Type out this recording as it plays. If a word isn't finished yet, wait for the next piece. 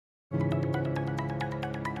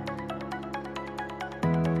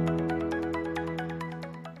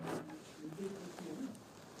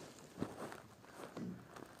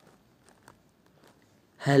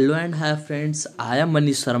Hello and hi friends, I am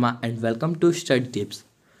Manish Sharma and welcome to study tips.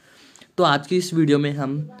 तो आज की इस वीडियो में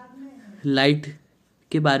हम लाइट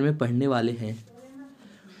के बारे में पढ़ने वाले हैं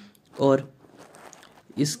और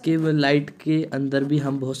इसके लाइट के अंदर भी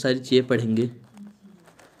हम बहुत सारी चीज़ें पढ़ेंगे।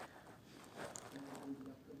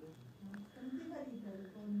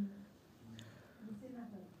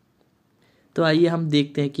 तो आइए हम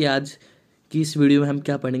देखते हैं कि आज की इस वीडियो में हम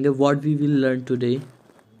क्या पढ़ेंगे। What we will learn today.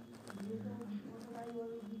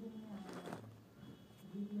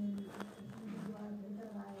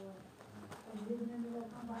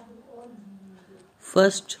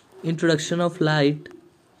 First, introduction of light.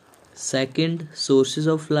 Second, sources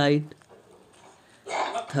of light.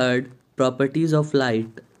 Third, properties of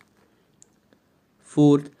light.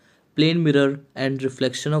 Fourth, plane mirror and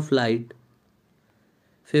reflection of light.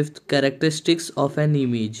 Fifth, characteristics of an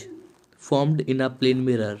image formed in a plane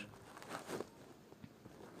mirror.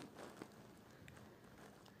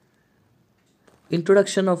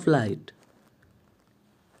 Introduction of light.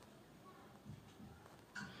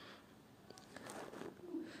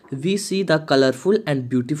 We see the colorful and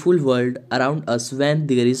beautiful world around us when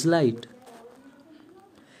there is light.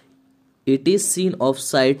 It is seen of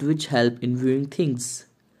sight which help in viewing things.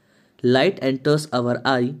 Light enters our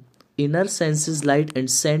eye, inner senses light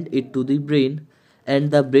and send it to the brain,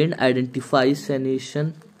 and the brain identifies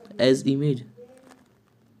sensation as image.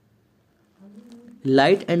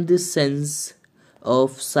 Light and this sense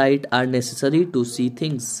of sight are necessary to see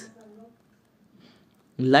things.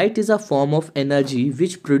 Light is a form of energy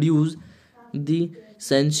which produces the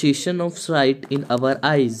sensation of sight in our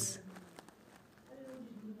eyes.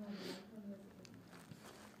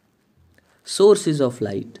 Sources of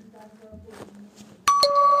light.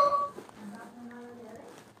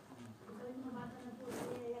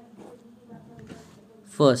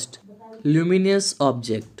 First, luminous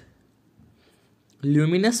object.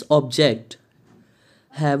 Luminous objects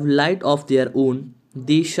have light of their own.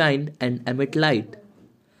 They shine and emit light.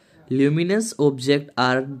 Luminous objects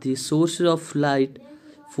are the source of light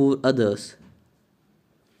for others.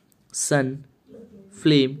 Sun,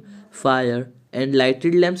 flame, fire, and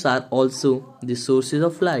lighted lamps are also the sources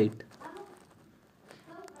of light.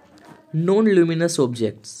 Non-luminous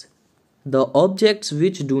objects. The objects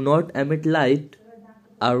which do not emit light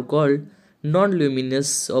are called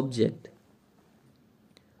non-luminous objects.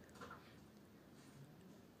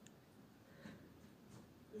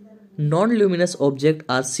 Non-luminous objects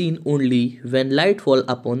are seen only when light falls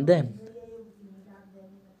upon them.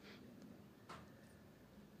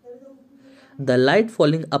 The light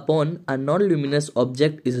falling upon a non-luminous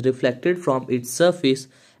object is reflected from its surface,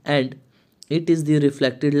 and it is the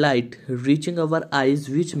reflected light reaching our eyes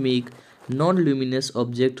which make non-luminous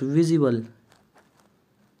object visible.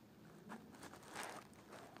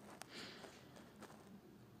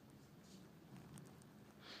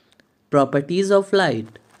 Properties of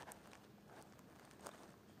light.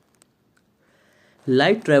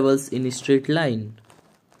 Light travels in a straight line.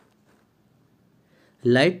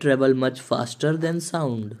 Light travels much faster than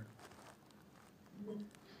sound.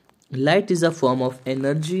 Light is a form of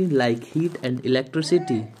energy like heat and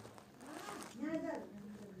electricity.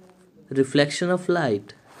 Reflection of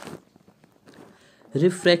light.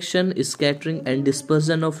 Refraction is scattering and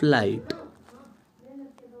dispersion of light.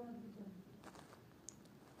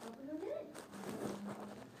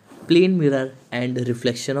 Plane mirror and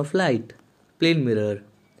reflection of light. Plane mirror.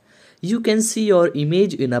 You can see your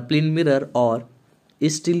image in a plane mirror or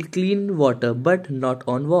still clean water but not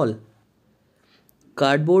on wall,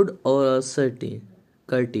 cardboard or a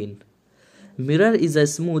curtain. Mirror is a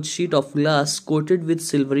smooth sheet of glass coated with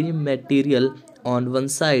silvery material on one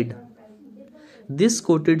side. This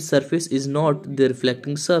coated surface is not the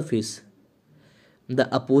reflecting surface. The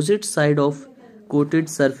opposite side of coated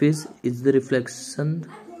surface is the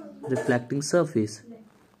reflecting surface.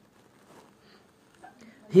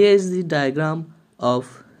 Here is the diagram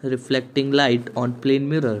of reflecting light on plane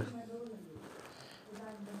mirror.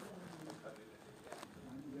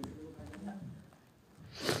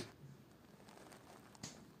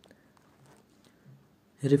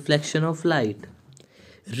 Reflection of light.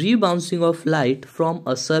 Rebouncing of light from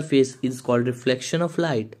a surface is called reflection of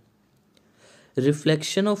light.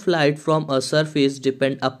 Reflection of light from a surface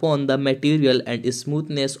depends upon the material and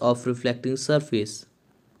smoothness of reflecting surface.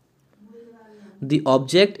 The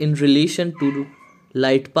object in relation to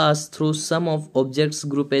light pass through some of objects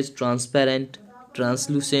grouped as transparent,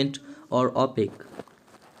 translucent, or opaque.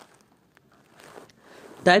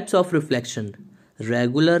 Types of reflection: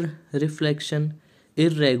 regular reflection,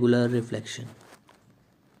 irregular reflection.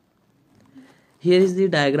 Here is the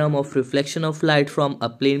diagram of reflection of light from a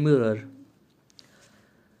plane mirror.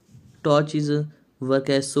 Torch is a work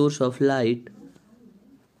as source of light.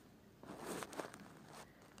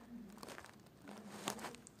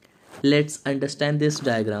 Let's understand this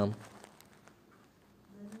diagram.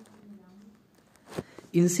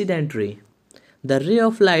 Incident ray. The ray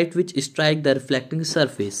of light which strike the reflecting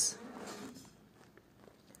surface.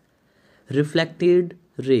 Reflected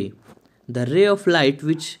ray. The ray of light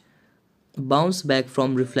which bounce back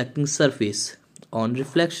from reflecting surface on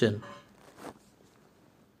reflection.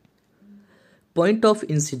 Point of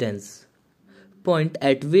incidence. Point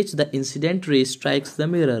at which the incident ray strikes the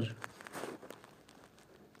mirror.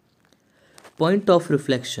 Point of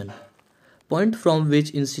reflection. Point from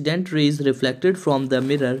which incident ray is reflected from the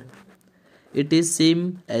mirror. It is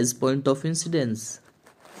same as point of incidence.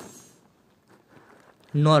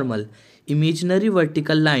 Normal. Imaginary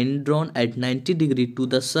vertical line drawn at 90 degree to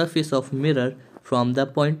the surface of mirror from the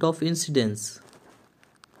point of incidence.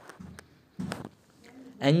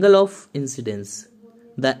 Angle of incidence.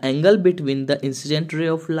 The angle between the incident ray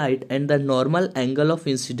of light and the normal angle of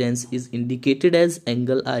incidence is indicated as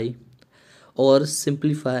angle I, or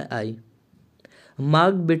simplify I,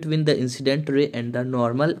 marked between the incident ray and the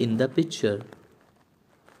normal in the picture.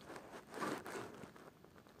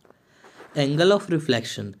 Angle of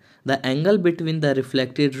reflection. The angle between the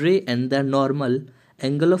reflected ray and the normal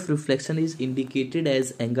angle of reflection is indicated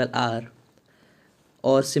as angle R,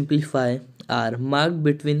 or simplify R, marked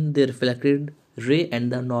between the reflected ray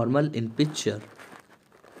and the normal in picture.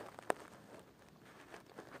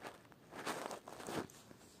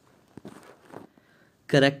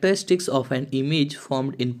 Characteristics of an image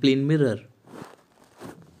formed in plane mirror.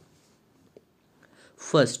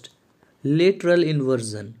 First, lateral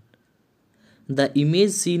inversion. The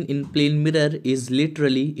image seen in plane mirror is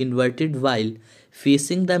laterally inverted while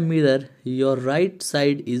facing the mirror. Your right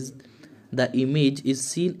side is the image is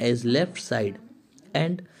seen as left side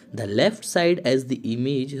and the left side as the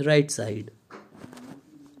image right side.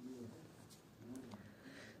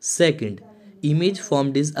 Second, image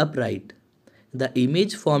formed is upright. The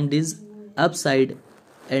image formed is upside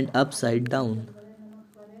and upside down.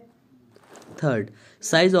 Third,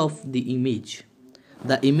 size of the image.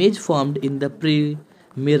 The image formed in the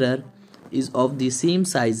mirror is of the same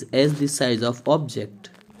size as the size of object.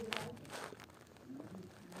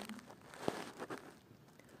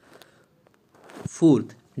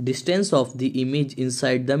 Fourth, distance of the image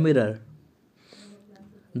inside the mirror.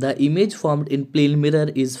 The image formed in plane mirror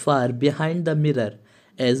is far behind the mirror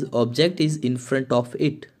as object is in front of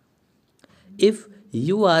it. If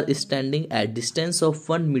you are standing at distance of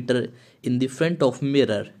 1 meter in the front of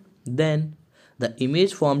mirror, then the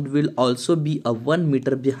image formed will also be a 1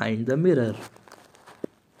 meter behind the mirror.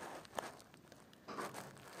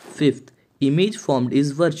 Fifth, image formed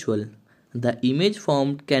is virtual. The image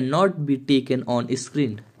formed cannot be taken on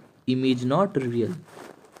screen. Image not real.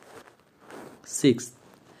 Sixth,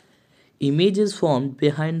 image is formed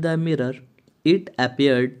behind the mirror. It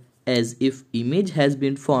appeared as if image has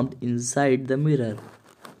been formed inside the mirror.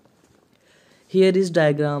 Here is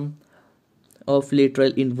diagram of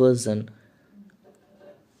lateral inversion.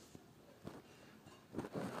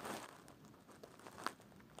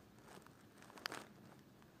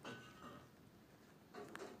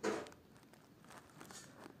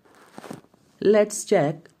 Let's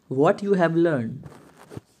check what you have learned.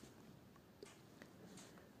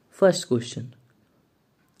 First question.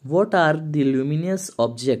 What are the luminous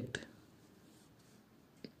objects?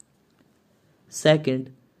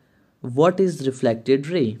 Second, what is reflected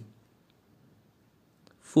ray?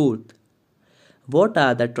 Fourth, what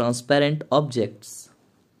are the transparent objects?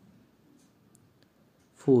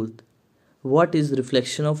 Fourth, what is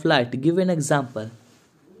reflection of light? Give an example.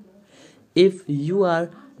 If you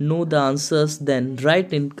know the answers, then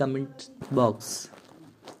write in comment box.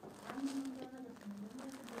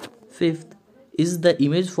 Fifth, is the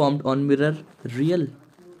image formed on mirror real?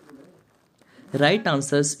 Write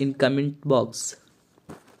answers in comment box.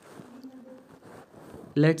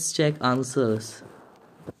 Let's check answers.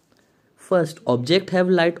 First, objects have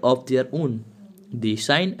light of their own. They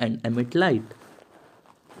shine and emit light.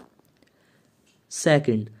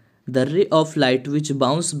 Second, the ray of light which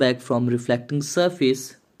bounce back from reflecting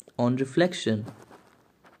surface on reflection.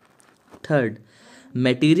 Third,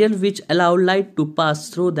 material which allow light to pass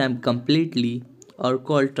through them completely are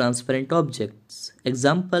called transparent objects.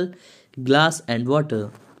 Example, glass and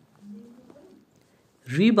water.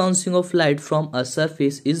 Rebouncing of light from a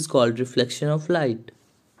surface is called reflection of light.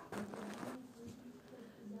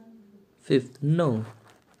 Fifth, no.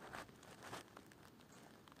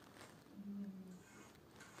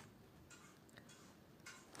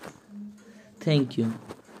 Thank you.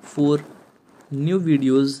 For new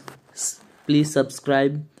videos, Please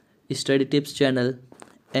subscribe Study Tips channel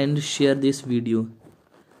and share this video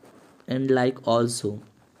and like also.